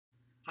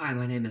Hi,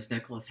 my name is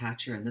Nicholas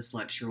Hatcher, and this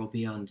lecture will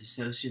be on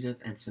dissociative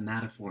and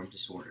somatoform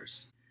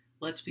disorders.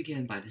 Let's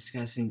begin by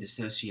discussing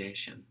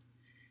dissociation.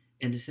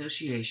 In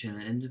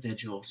dissociation, an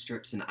individual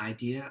strips an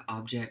idea,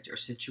 object, or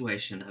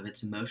situation of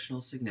its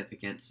emotional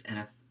significance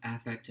and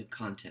affective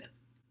content.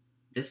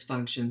 This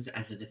functions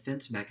as a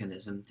defense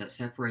mechanism that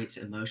separates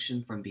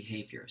emotion from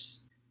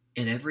behaviors.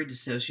 In every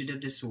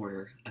dissociative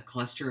disorder, a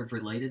cluster of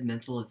related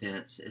mental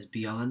events is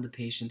beyond the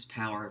patient's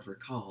power of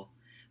recall,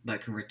 but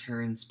can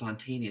return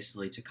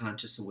spontaneously to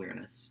conscious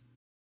awareness.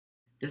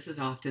 This is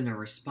often a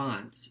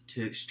response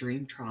to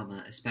extreme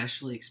trauma,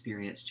 especially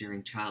experienced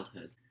during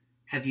childhood.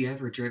 Have you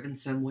ever driven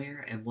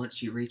somewhere and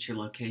once you reach your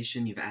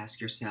location, you've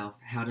asked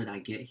yourself, "How did I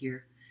get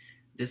here?"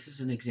 This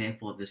is an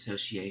example of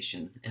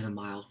dissociation in a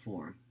mild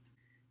form.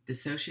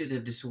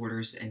 Dissociative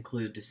disorders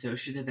include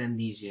dissociative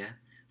amnesia,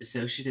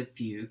 dissociative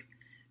fugue,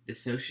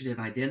 dissociative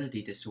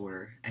identity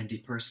disorder, and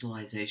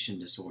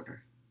depersonalization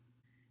disorder.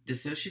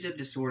 Dissociative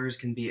disorders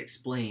can be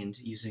explained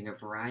using a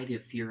variety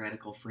of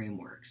theoretical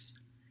frameworks.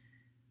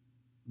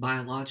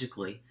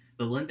 Biologically,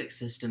 the limbic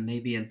system may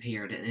be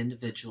impaired in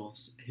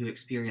individuals who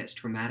experience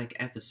traumatic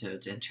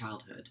episodes in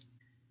childhood.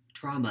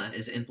 Trauma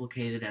is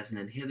implicated as an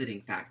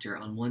inhibiting factor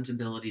on one's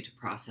ability to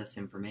process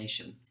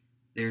information.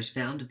 There is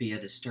found to be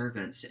a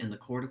disturbance in the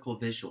cortical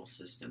visual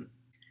system.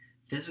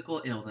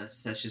 Physical illness,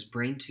 such as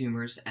brain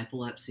tumors,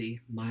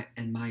 epilepsy,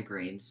 and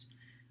migraines,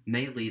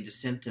 may lead to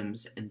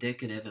symptoms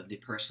indicative of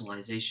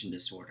depersonalization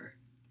disorder.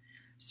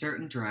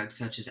 Certain drugs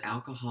such as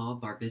alcohol,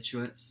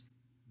 barbiturates,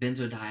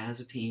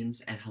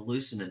 benzodiazepines, and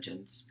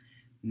hallucinogens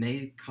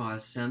may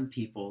cause some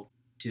people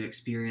to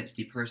experience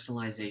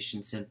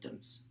depersonalization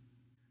symptoms.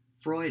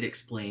 Freud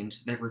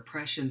explained that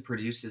repression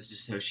produces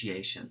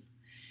dissociation.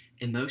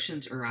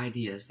 Emotions or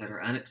ideas that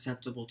are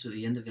unacceptable to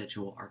the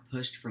individual are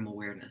pushed from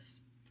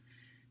awareness.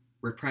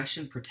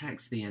 Repression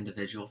protects the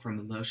individual from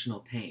emotional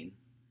pain.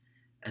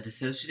 A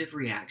dissociative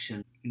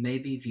reaction may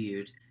be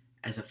viewed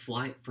as a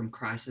flight from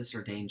crisis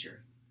or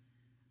danger,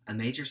 a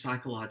major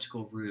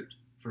psychological route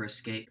for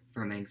escape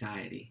from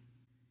anxiety.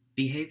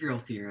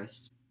 Behavioral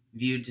theorists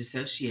viewed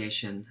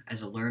dissociation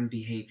as a learned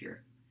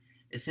behavior.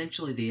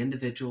 Essentially, the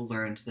individual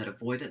learns that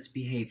avoidance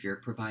behavior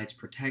provides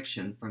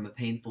protection from a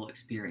painful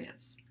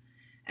experience.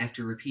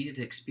 After repeated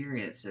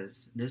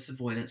experiences, this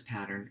avoidance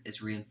pattern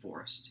is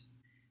reinforced.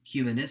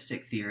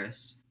 Humanistic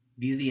theorists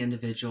view the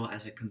individual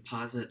as a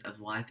composite of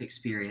life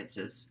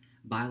experiences,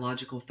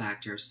 biological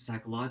factors,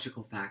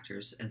 psychological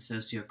factors, and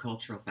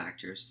sociocultural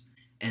factors,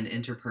 and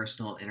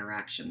interpersonal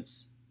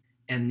interactions.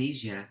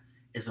 Amnesia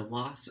is a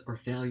loss or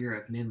failure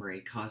of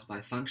memory caused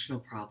by functional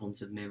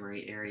problems of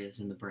memory areas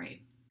in the brain.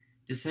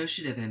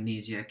 Dissociative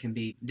amnesia can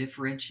be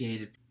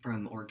differentiated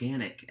from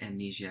organic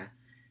amnesia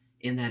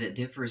in that it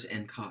differs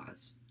in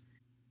cause.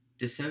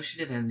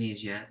 Dissociative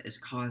amnesia is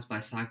caused by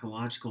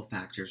psychological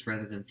factors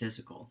rather than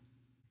physical.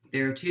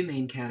 There are two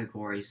main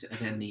categories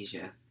of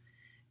amnesia.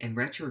 In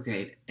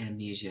retrograde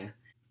amnesia,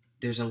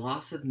 there's a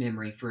loss of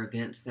memory for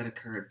events that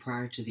occurred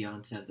prior to the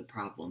onset of the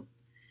problem.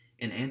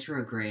 In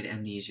anterograde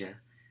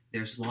amnesia,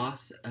 there's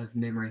loss of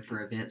memory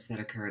for events that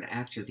occurred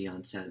after the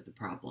onset of the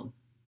problem.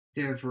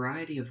 There are a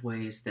variety of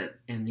ways that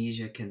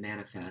amnesia can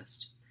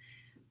manifest.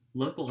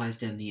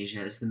 Localized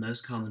amnesia is the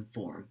most common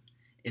form,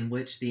 in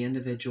which the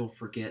individual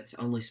forgets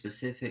only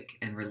specific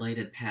and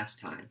related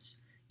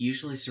pastimes,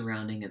 usually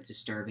surrounding a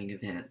disturbing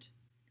event.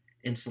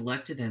 In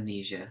selective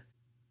amnesia,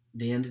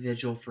 the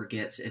individual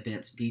forgets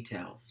events'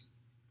 details.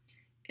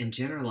 In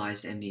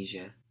generalized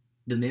amnesia,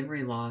 the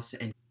memory loss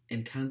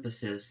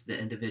encompasses the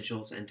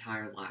individual's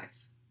entire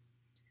life.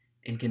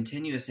 In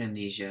continuous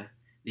amnesia,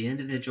 the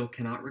individual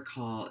cannot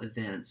recall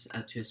events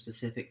up to a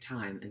specific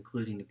time,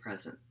 including the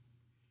present.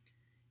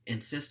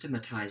 In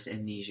systematized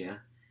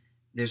amnesia,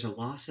 there's a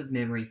loss of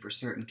memory for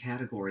certain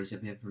categories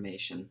of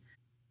information,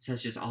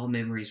 such as all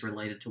memories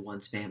related to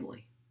one's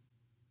family.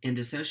 In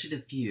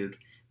dissociative fugue,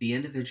 the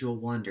individual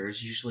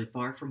wanders, usually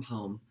far from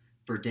home,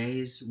 for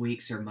days,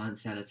 weeks, or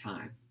months at a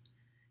time.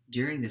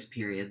 During this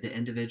period, the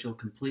individual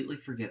completely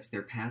forgets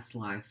their past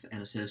life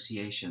and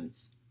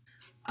associations.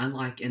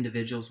 Unlike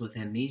individuals with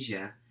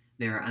amnesia,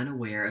 they are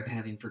unaware of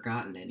having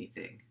forgotten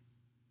anything.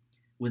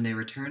 When they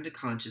return to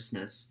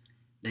consciousness,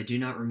 they do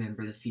not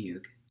remember the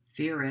fugue.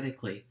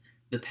 Theoretically,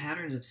 the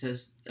patterns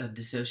of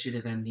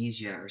dissociative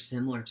amnesia are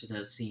similar to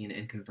those seen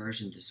in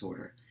conversion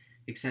disorder,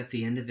 except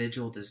the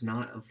individual does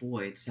not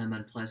avoid some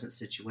unpleasant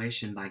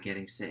situation by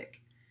getting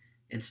sick.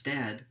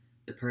 Instead,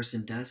 the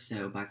person does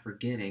so by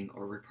forgetting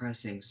or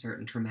repressing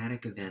certain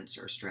traumatic events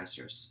or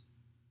stressors.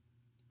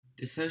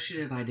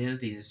 Dissociative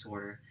identity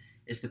disorder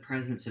is the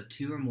presence of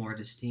two or more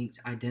distinct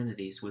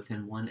identities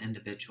within one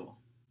individual.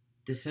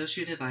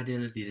 Dissociative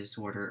identity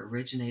disorder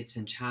originates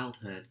in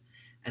childhood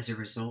as a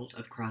result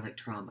of chronic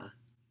trauma.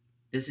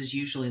 This is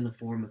usually in the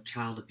form of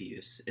child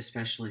abuse,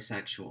 especially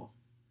sexual.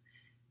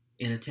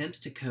 In attempts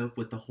to cope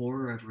with the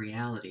horror of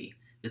reality,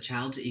 the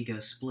child's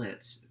ego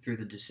splits through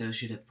the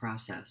dissociative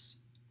process.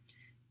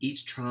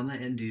 Each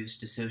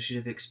trauma-induced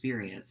dissociative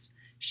experience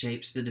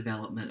shapes the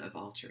development of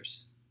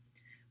alters.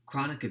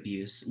 Chronic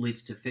abuse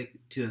leads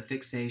to a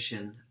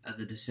fixation of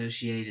the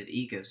dissociated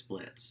ego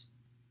splits.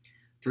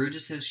 Through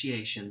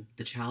dissociation,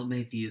 the child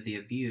may view the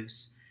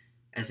abuse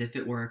as if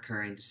it were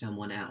occurring to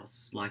someone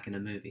else, like in a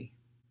movie.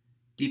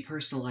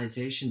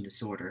 Depersonalization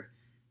disorder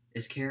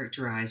is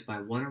characterized by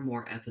one or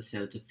more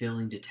episodes of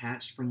feeling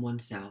detached from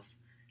oneself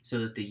so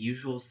that the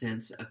usual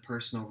sense of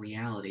personal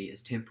reality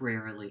is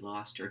temporarily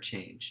lost or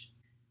changed.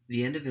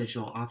 The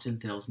individual often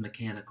feels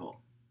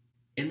mechanical.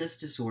 In this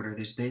disorder,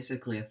 there's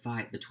basically a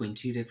fight between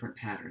two different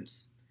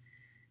patterns.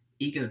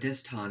 Ego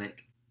dystonic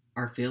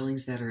are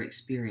feelings that are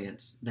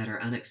experienced that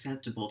are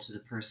unacceptable to the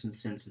person's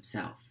sense of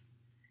self.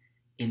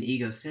 In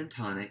ego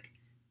syntonic,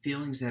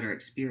 feelings that are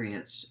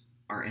experienced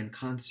are in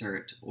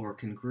concert or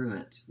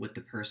congruent with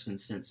the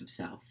person's sense of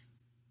self.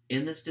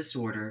 In this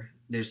disorder,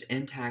 there's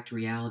intact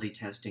reality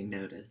testing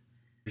noted,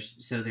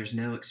 so there's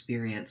no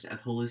experience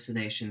of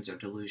hallucinations or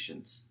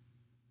delusions.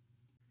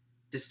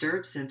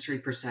 Disturbed sensory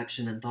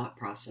perception and thought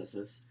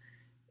processes,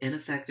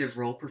 ineffective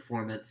role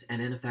performance,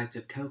 and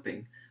ineffective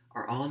coping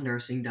are all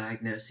nursing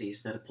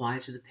diagnoses that apply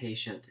to the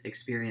patient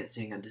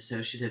experiencing a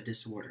dissociative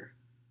disorder.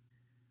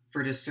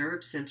 For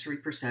disturbed sensory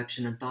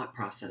perception and thought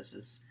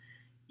processes,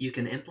 you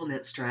can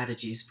implement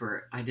strategies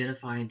for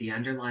identifying the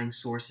underlying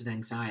source of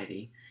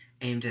anxiety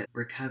aimed at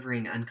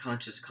recovering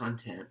unconscious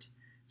content,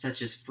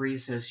 such as free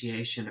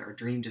association or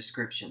dream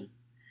description.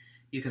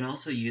 You can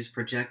also use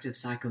projective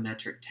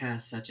psychometric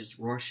tests such as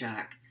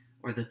Rorschach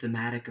or the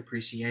thematic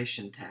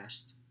appreciation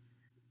test.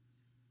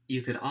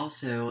 You could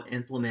also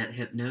implement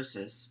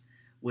hypnosis,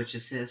 which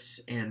assists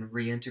in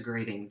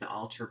reintegrating the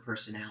altered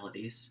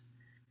personalities.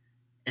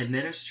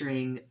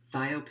 Administering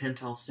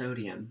thiopental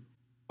sodium,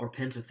 or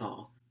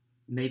pentothal,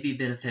 may be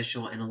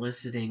beneficial in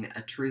eliciting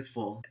a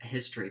truthful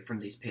history from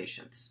these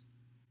patients.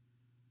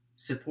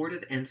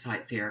 Supportive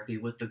insight therapy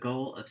with the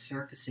goal of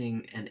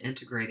surfacing and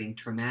integrating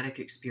traumatic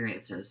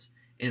experiences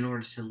in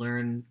order to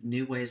learn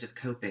new ways of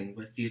coping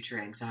with future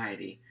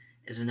anxiety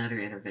is another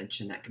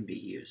intervention that can be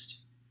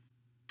used.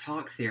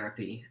 Talk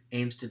therapy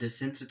aims to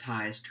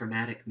desensitize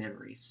traumatic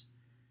memories.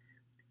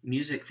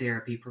 Music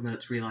therapy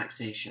promotes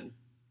relaxation.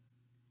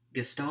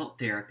 Gestalt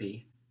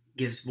therapy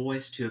gives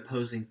voice to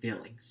opposing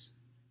feelings.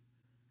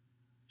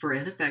 For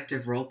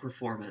ineffective role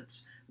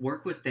performance,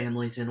 work with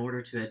families in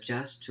order to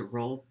adjust to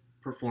role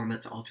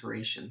performance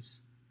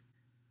alterations.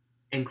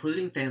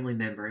 Including family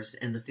members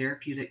in the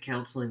therapeutic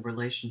counseling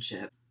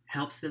relationship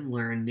helps them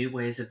learn new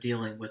ways of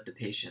dealing with the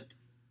patient.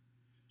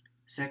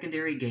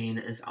 Secondary gain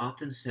is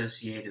often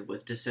associated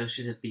with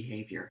dissociative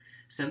behavior.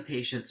 Some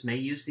patients may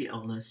use the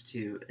illness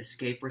to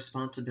escape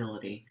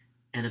responsibility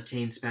and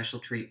obtain special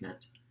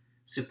treatment.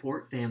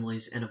 Support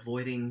families in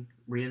avoiding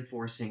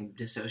reinforcing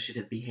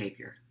dissociative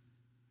behavior.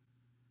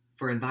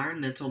 For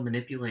environmental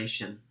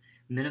manipulation,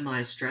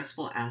 minimize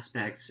stressful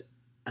aspects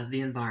of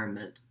the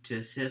environment to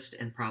assist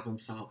in problem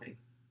solving.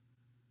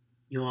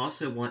 You'll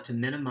also want to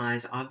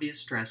minimize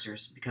obvious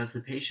stressors because the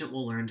patient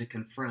will learn to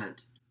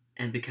confront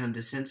and become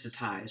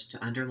desensitized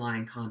to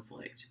underlying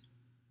conflict.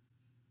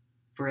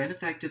 For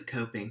ineffective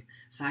coping,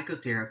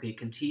 psychotherapy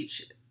can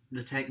teach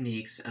the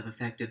techniques of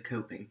effective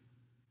coping.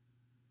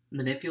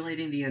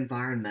 Manipulating the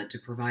environment to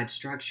provide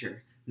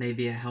structure may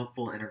be a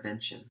helpful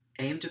intervention.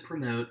 Aim to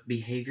promote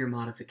behavior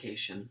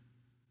modification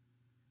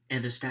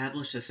and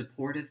establish a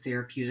supportive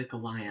therapeutic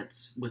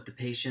alliance with the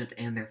patient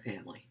and their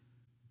family.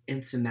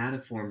 In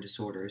somatoform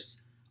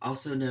disorders,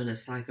 also known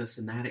as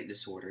psychosomatic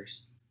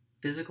disorders,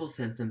 physical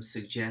symptoms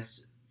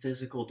suggest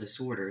physical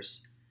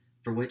disorders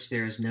for which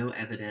there is no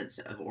evidence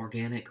of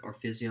organic or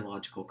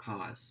physiological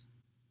cause.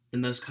 The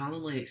most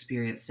commonly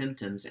experienced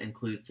symptoms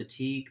include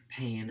fatigue,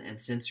 pain,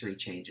 and sensory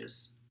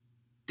changes.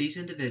 These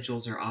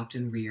individuals are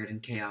often reared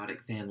in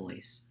chaotic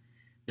families.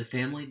 The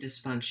family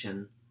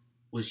dysfunction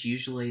was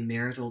usually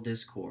marital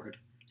discord,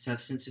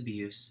 substance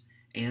abuse,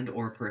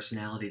 and/or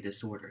personality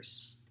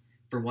disorders.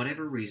 For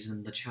whatever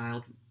reason, the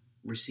child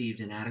received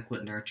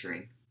inadequate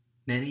nurturing.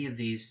 Many of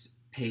these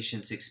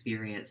patients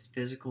experienced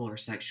physical or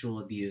sexual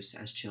abuse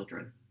as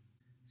children.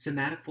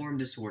 Somatoform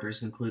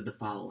disorders include the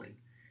following: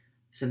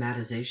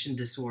 somatization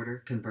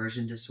disorder,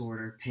 conversion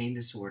disorder, pain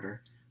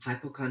disorder,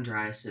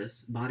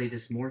 hypochondriasis, body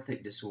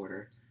dysmorphic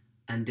disorder,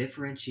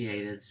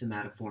 undifferentiated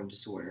somatoform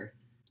disorder,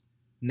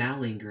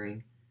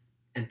 malingering,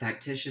 and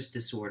factitious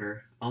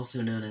disorder,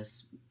 also known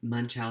as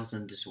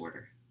Munchausen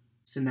disorder.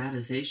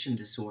 Somatization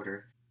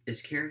disorder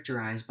is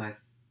characterized by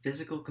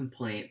physical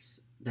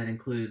complaints that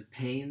include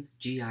pain,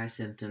 GI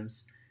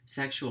symptoms,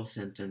 sexual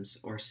symptoms,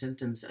 or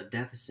symptoms of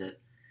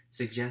deficit,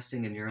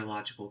 suggesting a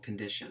neurological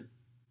condition.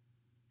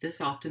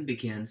 This often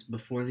begins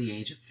before the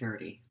age of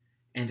 30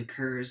 and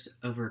occurs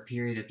over a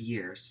period of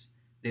years,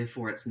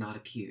 therefore it's not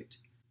acute.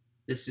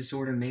 This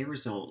disorder may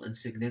result in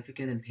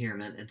significant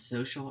impairment in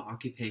social,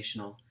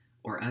 occupational,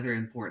 or other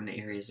important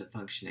areas of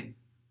functioning.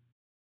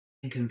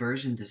 In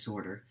conversion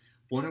disorder,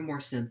 one or more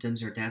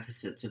symptoms or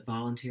deficits of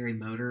voluntary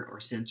motor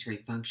or sensory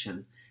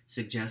function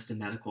suggest a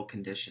medical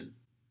condition.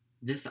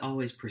 This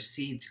always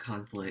precedes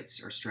conflicts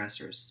or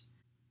stressors.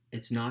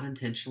 It's not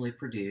intentionally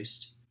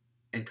produced,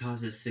 and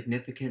causes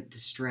significant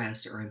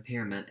distress or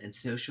impairment in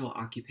social,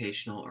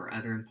 occupational, or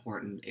other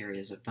important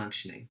areas of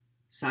functioning.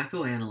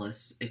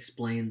 Psychoanalysts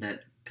explain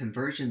that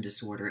conversion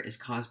disorder is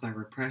caused by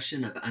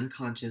repression of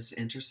unconscious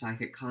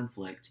interpsychic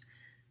conflict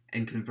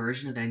and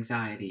conversion of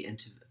anxiety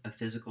into a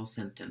physical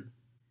symptom.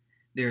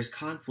 There is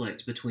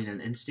conflict between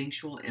an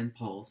instinctual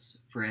impulse,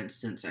 for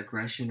instance,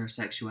 aggression or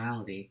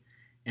sexuality,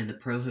 and the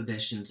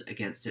prohibitions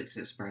against its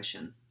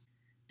expression.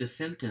 The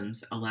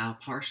symptoms allow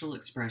partial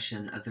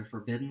expression of the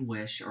forbidden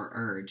wish or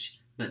urge,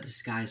 but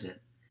disguise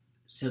it,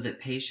 so that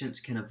patients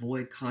can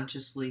avoid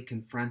consciously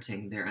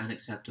confronting their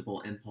unacceptable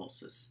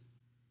impulses.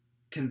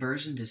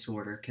 Conversion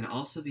disorder can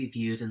also be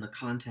viewed in the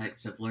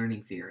context of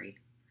learning theory.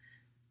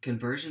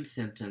 Conversion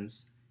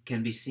symptoms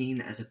can be seen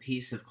as a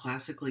piece of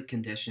classically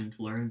conditioned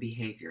learned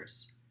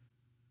behaviors.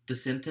 The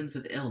symptoms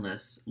of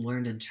illness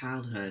learned in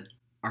childhood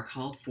are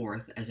called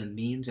forth as a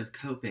means of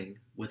coping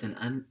with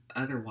an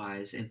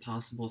otherwise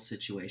impossible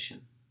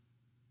situation.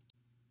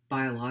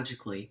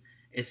 Biologically,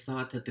 it's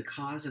thought that the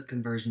cause of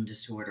conversion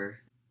disorder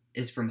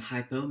is from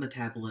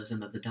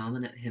hypometabolism of the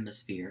dominant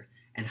hemisphere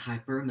and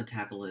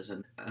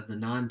hypermetabolism of the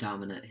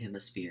non-dominant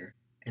hemisphere,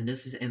 and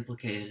this is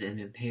implicated in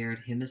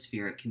impaired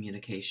hemispheric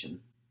communication.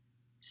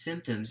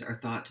 Symptoms are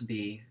thought to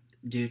be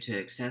due to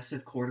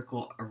excessive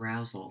cortical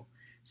arousal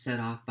set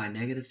off by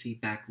negative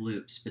feedback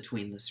loops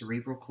between the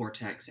cerebral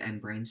cortex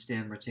and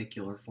brainstem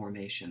reticular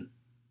formation.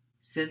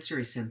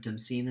 Sensory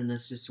symptoms seen in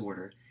this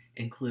disorder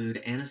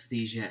include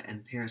anesthesia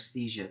and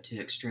paresthesia to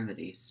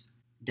extremities.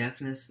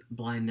 Deafness,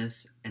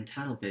 blindness, and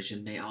tunnel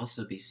vision may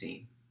also be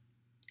seen.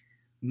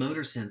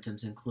 Motor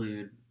symptoms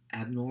include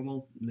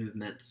abnormal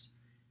movements,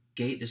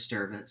 gait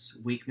disturbance,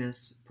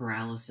 weakness,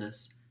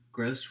 paralysis,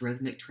 gross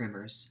rhythmic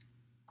tremors,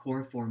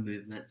 coriform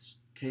movements,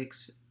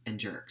 tics, and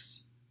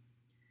jerks.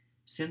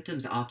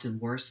 Symptoms often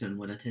worsen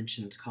when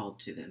attention is called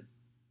to them.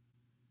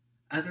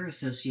 Other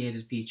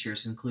associated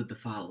features include the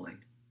following.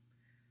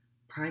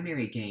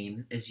 Primary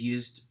gain is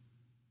used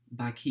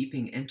by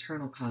keeping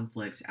internal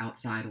conflicts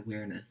outside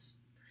awareness.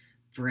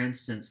 For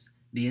instance,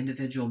 the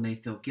individual may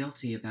feel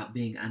guilty about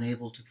being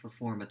unable to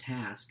perform a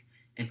task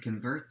and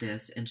convert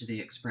this into the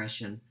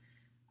expression,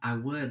 "I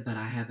would, but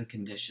I have a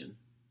condition."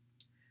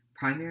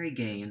 Primary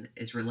gain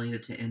is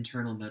related to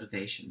internal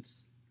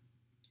motivations.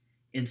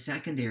 In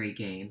secondary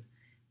gain,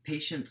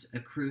 patients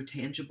accrue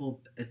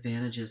tangible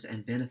advantages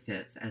and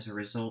benefits as a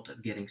result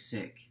of getting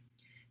sick.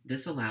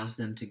 This allows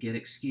them to get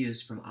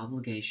excused from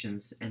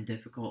obligations and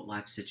difficult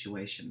life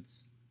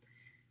situations.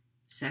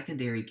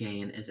 Secondary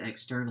gain is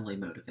externally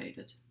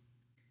motivated.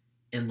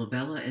 In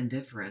labella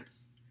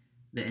indifference,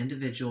 the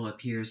individual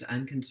appears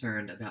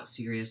unconcerned about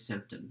serious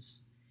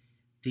symptoms.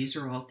 These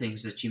are all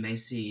things that you may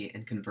see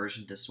in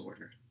conversion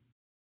disorder.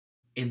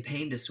 In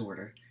pain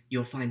disorder,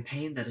 you'll find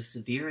pain that is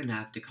severe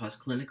enough to cause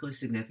clinically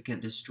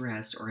significant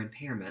distress or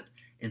impairment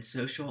in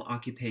social,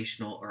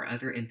 occupational, or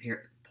other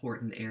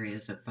important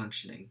areas of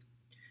functioning,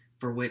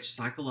 for which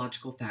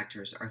psychological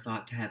factors are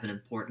thought to have an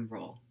important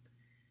role.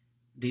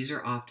 These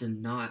are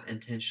often not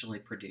intentionally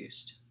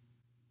produced.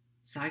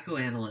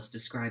 Psychoanalysts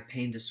describe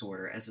pain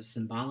disorder as a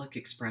symbolic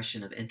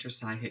expression of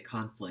interpsychic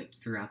conflict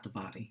throughout the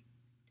body.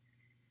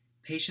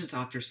 Patients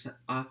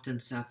often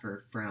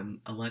suffer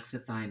from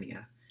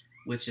alexithymia,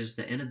 which is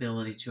the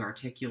inability to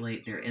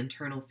articulate their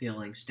internal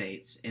feeling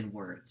states in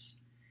words.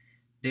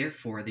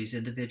 Therefore, these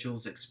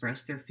individuals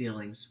express their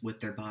feelings with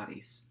their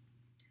bodies.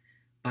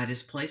 By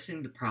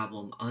displacing the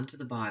problem onto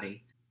the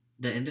body,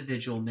 the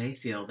individual may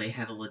feel they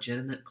have a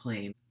legitimate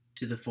claim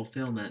to the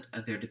fulfillment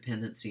of their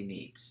dependency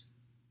needs.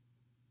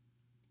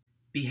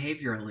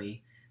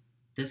 Behaviorally,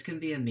 this can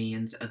be a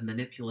means of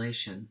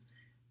manipulation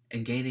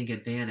and gaining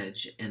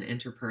advantage in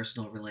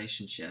interpersonal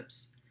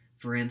relationships,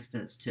 for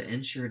instance, to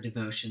ensure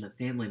devotion of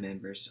family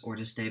members or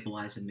to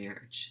stabilize a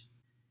marriage.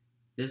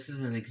 This is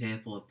an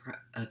example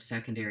of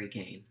secondary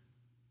gain.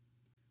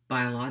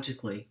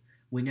 Biologically,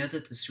 we know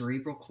that the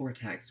cerebral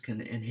cortex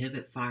can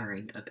inhibit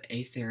firing of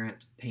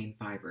afferent pain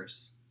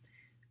fibers.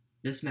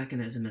 This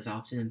mechanism is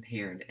often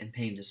impaired in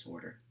pain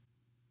disorder.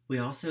 We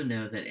also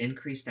know that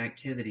increased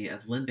activity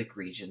of limbic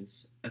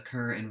regions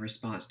occur in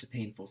response to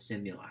painful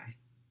stimuli.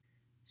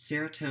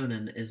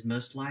 Serotonin is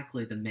most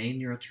likely the main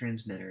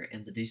neurotransmitter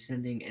in the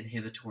descending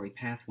inhibitory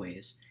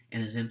pathways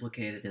and is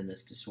implicated in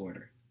this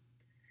disorder.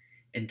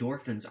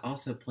 Endorphins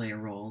also play a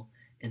role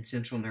in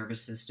central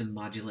nervous system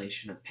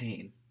modulation of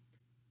pain.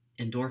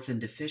 Endorphin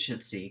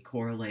deficiency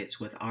correlates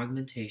with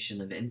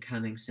augmentation of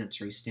incoming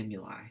sensory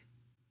stimuli.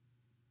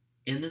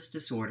 In this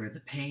disorder, the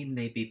pain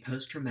may be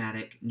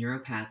post-traumatic,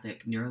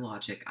 neuropathic,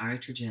 neurologic,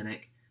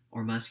 iatrogenic,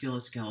 or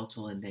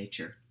musculoskeletal in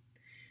nature.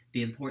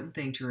 The important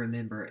thing to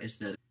remember is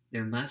that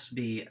there must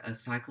be a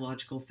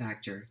psychological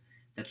factor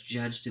that's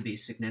judged to be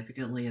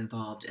significantly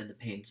involved in the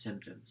pain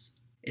symptoms.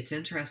 It's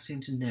interesting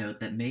to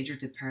note that major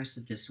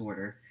depressive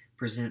disorder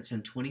presents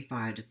in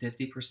 25 to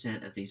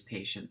 50% of these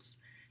patients,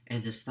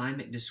 and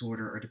dysthymic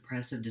disorder or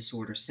depressive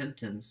disorder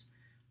symptoms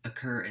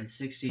occur in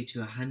 60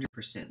 to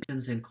 100%.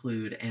 Symptoms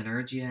include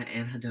anergia,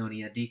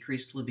 anhedonia,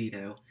 decreased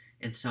libido,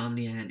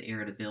 insomnia, and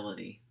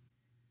irritability.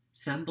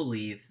 Some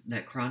believe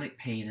that chronic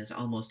pain is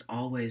almost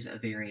always a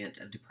variant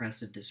of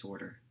depressive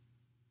disorder.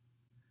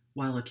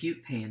 While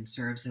acute pain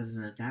serves as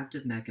an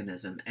adaptive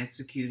mechanism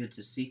executed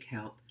to seek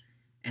help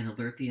and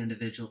alert the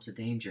individual to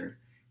danger,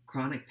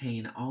 chronic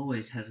pain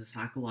always has a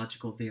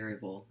psychological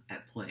variable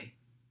at play.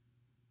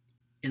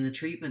 In the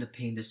treatment of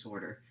pain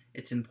disorder,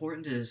 it's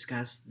important to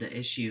discuss the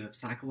issue of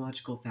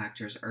psychological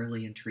factors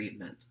early in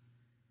treatment.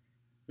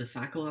 The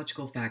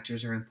psychological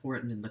factors are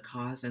important in the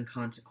cause and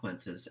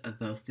consequences of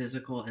both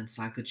physical and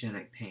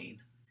psychogenic pain.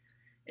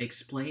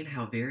 Explain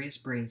how various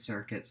brain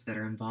circuits that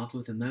are involved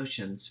with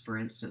emotions, for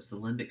instance the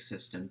limbic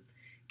system,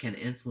 can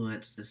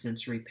influence the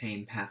sensory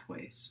pain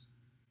pathways.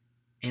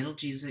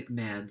 Analgesic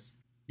meds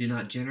do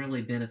not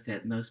generally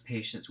benefit most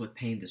patients with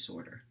pain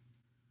disorder.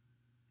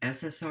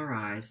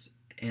 SSRIs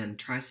and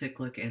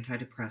tricyclic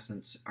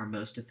antidepressants are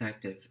most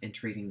effective in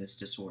treating this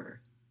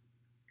disorder.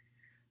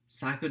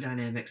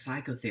 Psychodynamic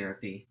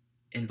psychotherapy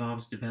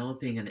involves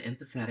developing an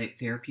empathetic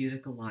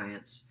therapeutic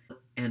alliance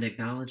and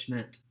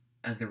acknowledgement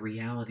of the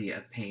reality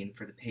of pain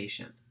for the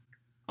patient.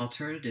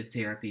 Alternative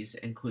therapies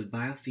include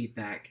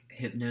biofeedback,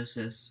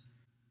 hypnosis,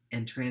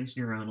 and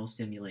transneuronal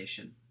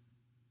stimulation.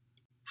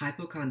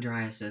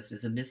 Hypochondriasis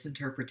is a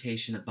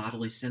misinterpretation of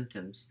bodily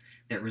symptoms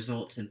that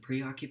results in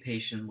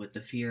preoccupation with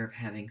the fear of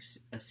having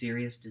a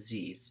serious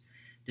disease,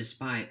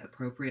 despite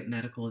appropriate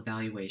medical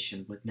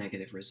evaluation with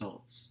negative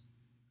results.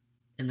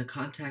 In the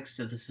context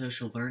of the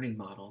social learning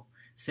model,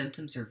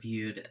 symptoms are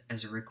viewed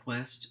as a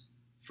request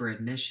for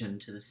admission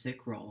to the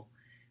sick role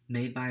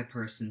made by a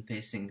person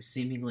facing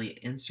seemingly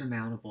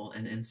insurmountable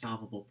and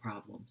insolvable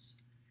problems.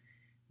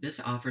 This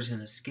offers an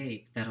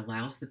escape that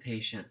allows the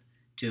patient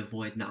to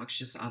avoid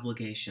noxious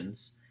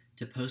obligations,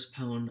 to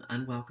postpone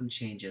unwelcome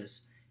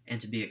changes,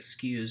 and to be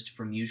excused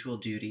from usual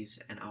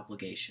duties and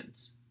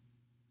obligations.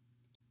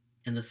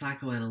 In the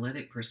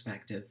psychoanalytic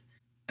perspective,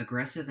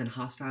 aggressive and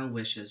hostile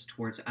wishes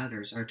towards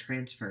others are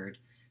transferred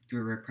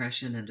through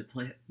repression and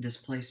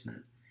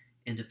displacement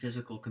into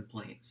physical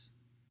complaints.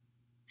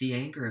 The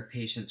anger of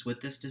patients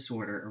with this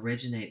disorder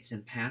originates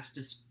in past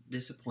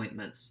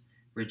disappointments,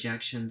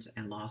 rejections,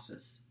 and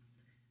losses.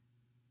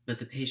 But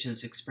the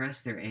patients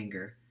express their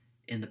anger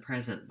in the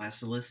present by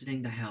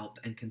soliciting the help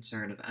and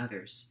concern of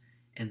others,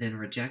 and then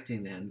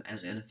rejecting them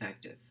as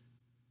ineffective.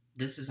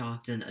 This is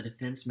often a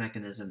defense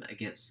mechanism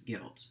against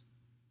guilt.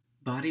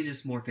 Body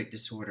dysmorphic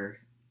disorder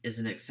is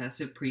an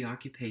excessive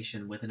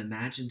preoccupation with an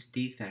imagined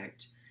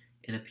defect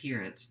in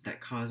appearance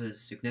that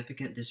causes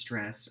significant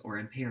distress or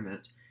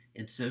impairment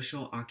in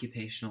social,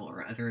 occupational,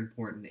 or other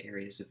important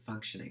areas of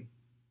functioning.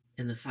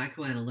 In the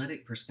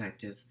psychoanalytic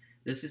perspective,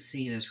 this is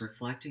seen as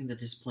reflecting the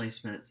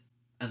displacement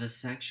of a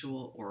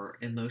sexual or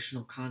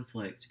emotional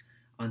conflict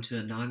onto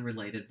a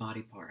non-related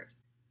body part.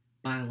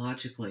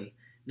 Biologically,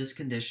 this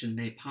condition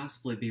may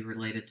possibly be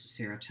related to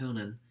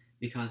serotonin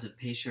because of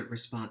patient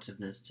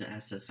responsiveness to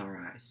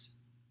SSRIs.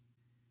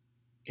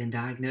 In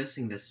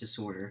diagnosing this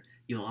disorder,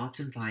 you'll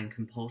often find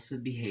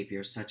compulsive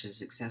behavior such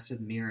as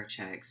excessive mirror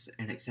checks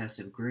and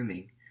excessive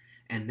grooming,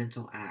 and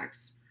mental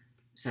acts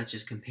such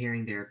as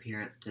comparing their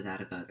appearance to that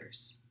of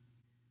others.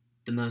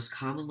 The most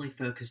commonly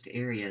focused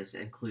areas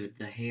include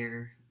the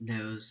hair,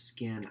 nose,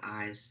 skin,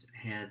 eyes,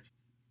 head,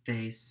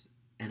 face,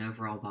 and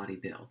overall body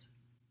build.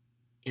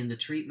 In the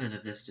treatment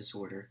of this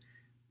disorder,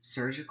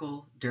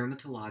 surgical,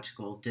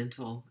 dermatological,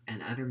 dental,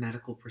 and other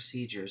medical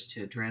procedures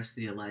to address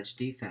the alleged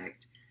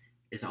defect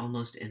is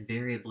almost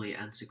invariably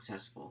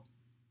unsuccessful.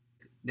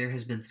 There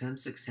has been some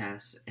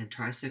success in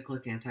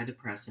tricyclic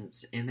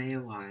antidepressants,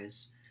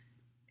 MAOIs,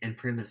 and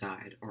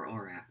Primazide or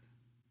ORAP.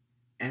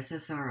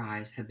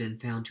 SSRIs have been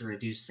found to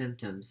reduce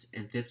symptoms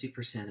in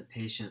 50% of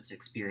patients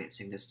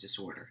experiencing this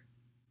disorder.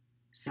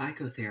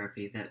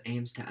 Psychotherapy that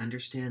aims to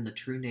understand the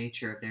true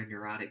nature of their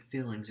neurotic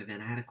feelings of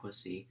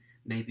inadequacy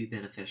may be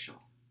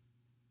beneficial.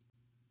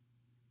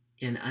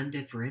 In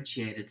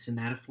undifferentiated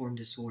somatoform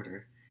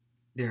disorder,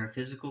 there are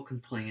physical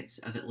complaints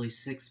of at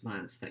least 6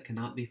 months that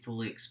cannot be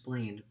fully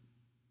explained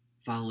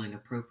following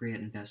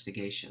appropriate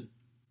investigation.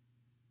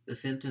 The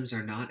symptoms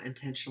are not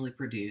intentionally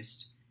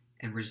produced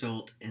and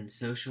result in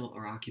social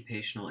or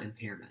occupational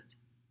impairment.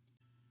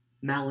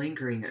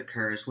 Malingering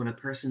occurs when a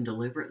person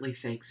deliberately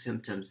fakes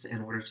symptoms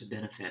in order to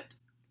benefit.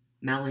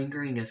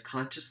 Malingering is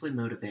consciously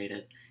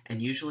motivated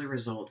and usually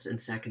results in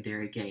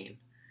secondary gain,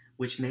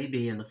 which may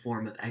be in the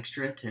form of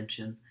extra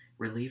attention,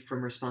 relief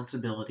from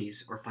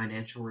responsibilities, or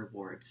financial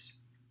rewards.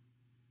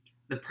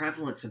 The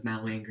prevalence of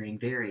malingering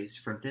varies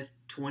from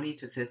 20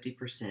 to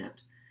 50%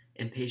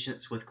 in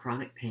patients with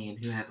chronic pain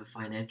who have a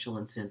financial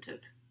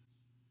incentive.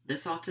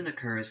 This often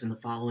occurs in the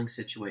following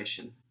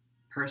situation: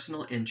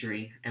 personal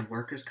injury and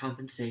workers'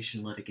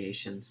 compensation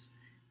litigations,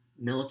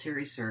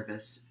 military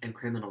service, and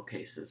criminal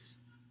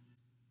cases.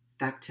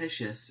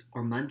 Factitious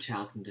or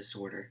Munchausen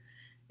disorder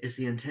is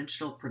the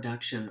intentional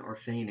production or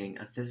feigning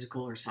of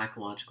physical or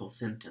psychological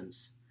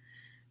symptoms.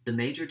 The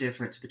major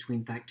difference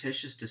between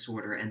factitious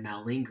disorder and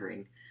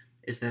malingering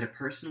is that a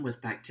person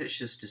with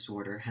factitious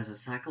disorder has a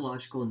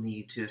psychological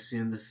need to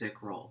assume the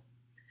sick role.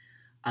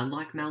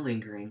 Unlike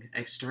malingering,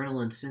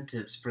 external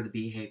incentives for the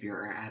behavior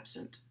are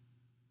absent.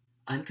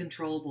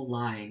 Uncontrollable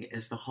lying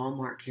is the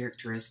hallmark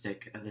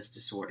characteristic of this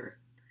disorder.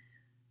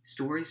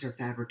 Stories are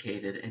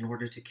fabricated in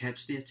order to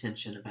catch the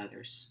attention of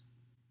others.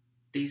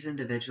 These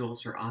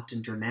individuals are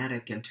often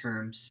dramatic in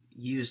terms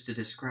used to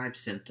describe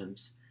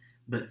symptoms,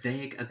 but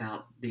vague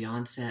about the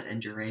onset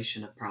and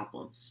duration of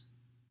problems.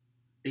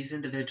 These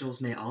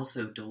individuals may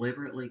also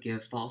deliberately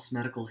give false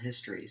medical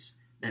histories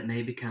that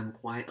may become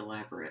quite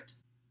elaborate.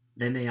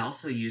 They may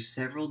also use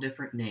several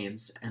different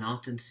names and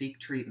often seek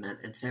treatment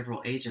in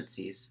several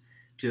agencies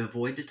to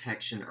avoid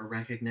detection or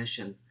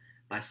recognition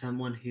by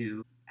someone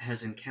who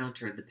has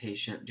encountered the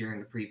patient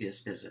during a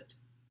previous visit.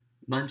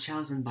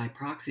 Munchausen by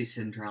proxy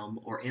syndrome,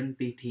 or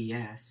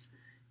MBPS,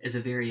 is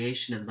a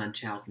variation of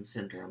Munchausen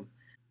syndrome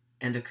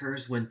and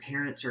occurs when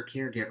parents or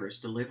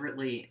caregivers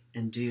deliberately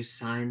induce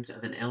signs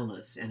of an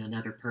illness in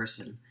another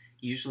person,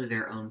 usually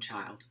their own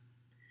child.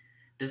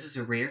 This is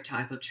a rare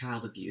type of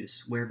child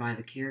abuse whereby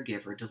the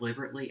caregiver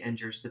deliberately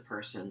injures the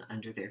person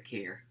under their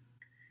care.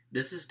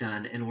 This is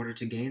done in order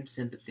to gain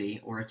sympathy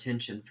or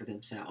attention for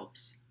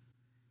themselves.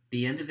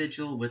 The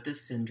individual with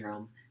this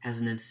syndrome has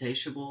an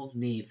insatiable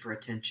need for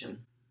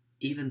attention,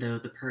 even though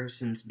the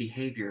person's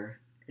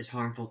behavior is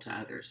harmful to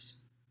others.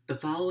 The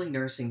following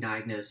nursing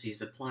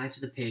diagnoses apply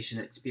to the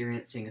patient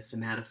experiencing a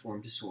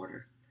somatoform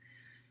disorder: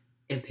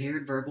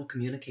 impaired verbal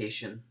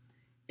communication,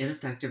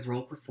 ineffective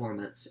role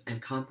performance,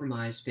 and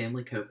compromised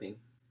family coping,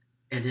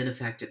 and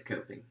ineffective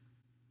coping.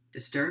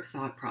 Disturbed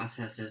thought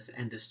processes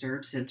and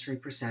disturbed sensory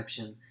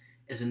perception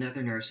is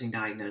another nursing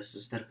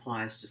diagnosis that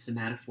applies to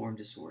somatoform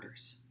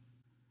disorders.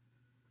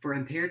 For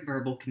impaired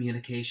verbal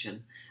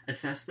communication,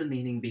 assess the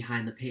meaning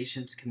behind the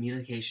patient's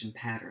communication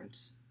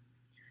patterns.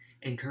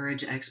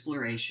 Encourage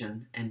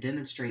exploration and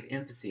demonstrate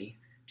empathy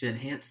to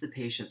enhance the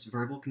patient's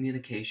verbal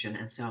communication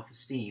and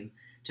self-esteem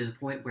to the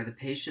point where the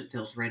patient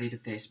feels ready to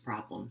face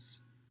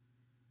problems.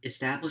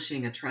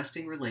 Establishing a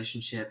trusting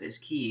relationship is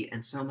key in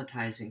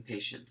somatizing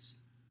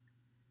patients.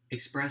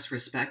 Express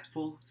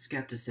respectful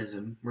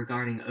skepticism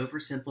regarding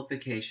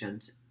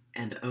oversimplifications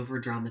and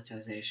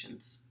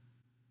overdramatizations.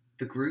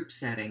 The group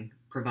setting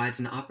provides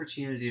an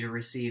opportunity to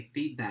receive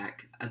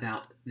feedback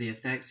about the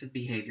effects of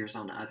behaviors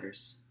on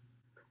others.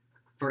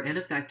 For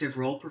ineffective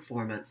role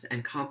performance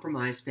and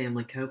compromised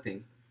family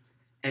coping,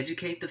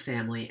 educate the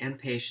family and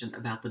patient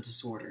about the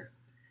disorder,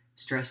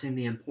 stressing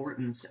the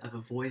importance of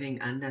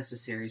avoiding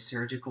unnecessary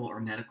surgical or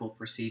medical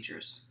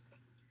procedures.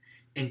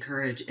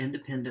 Encourage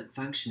independent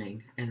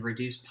functioning and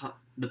reduce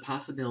the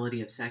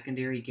possibility of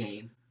secondary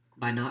gain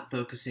by not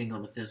focusing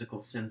on the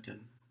physical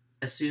symptom.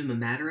 Assume a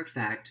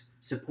matter-of-fact,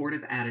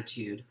 supportive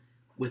attitude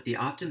with the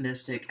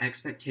optimistic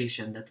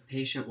expectation that the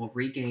patient will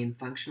regain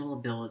functional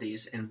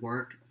abilities in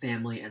work,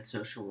 family, and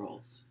social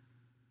roles.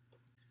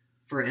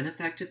 For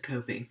ineffective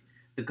coping,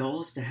 the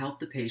goal is to help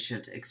the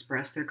patient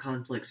express their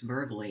conflicts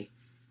verbally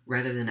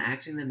rather than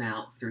acting them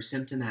out through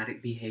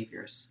symptomatic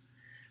behaviors.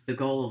 The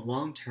goal of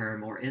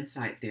long-term or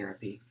insight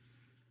therapy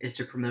is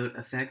to promote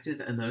effective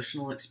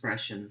emotional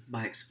expression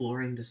by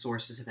exploring the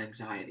sources of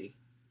anxiety.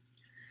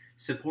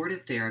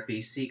 Supportive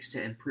therapy seeks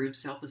to improve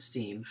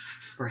self-esteem,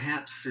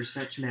 perhaps through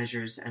such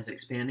measures as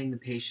expanding the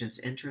patient's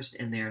interest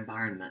in their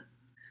environment.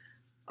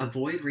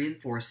 Avoid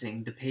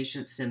reinforcing the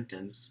patient's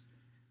symptoms.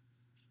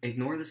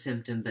 Ignore the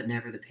symptom but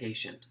never the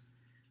patient.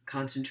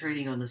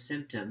 Concentrating on the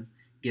symptom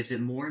gives it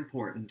more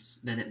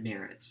importance than it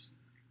merits,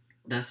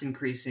 thus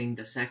increasing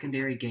the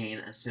secondary gain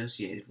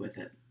associated with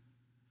it.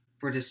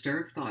 For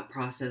disturbed thought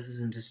processes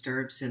and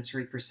disturbed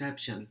sensory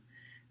perception,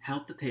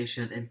 help the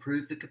patient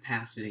improve the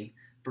capacity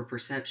for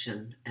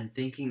perception and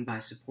thinking by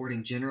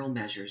supporting general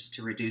measures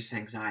to reduce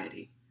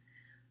anxiety,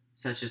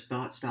 such as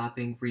thought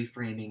stopping,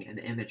 reframing, and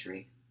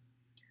imagery.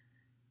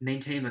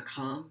 Maintain a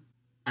calm,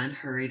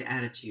 unhurried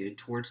attitude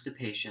towards the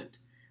patient,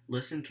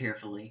 listen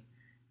carefully,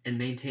 and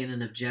maintain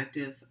an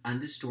objective,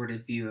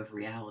 undistorted view of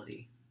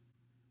reality.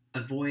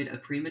 Avoid a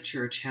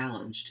premature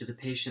challenge to the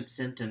patient's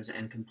symptoms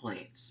and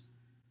complaints.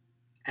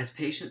 As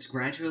patients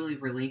gradually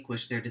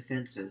relinquish their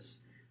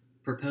defenses,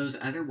 propose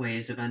other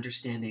ways of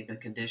understanding the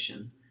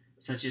condition,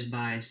 such as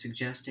by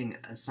suggesting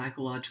a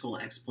psychological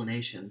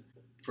explanation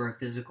for a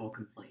physical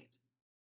complaint.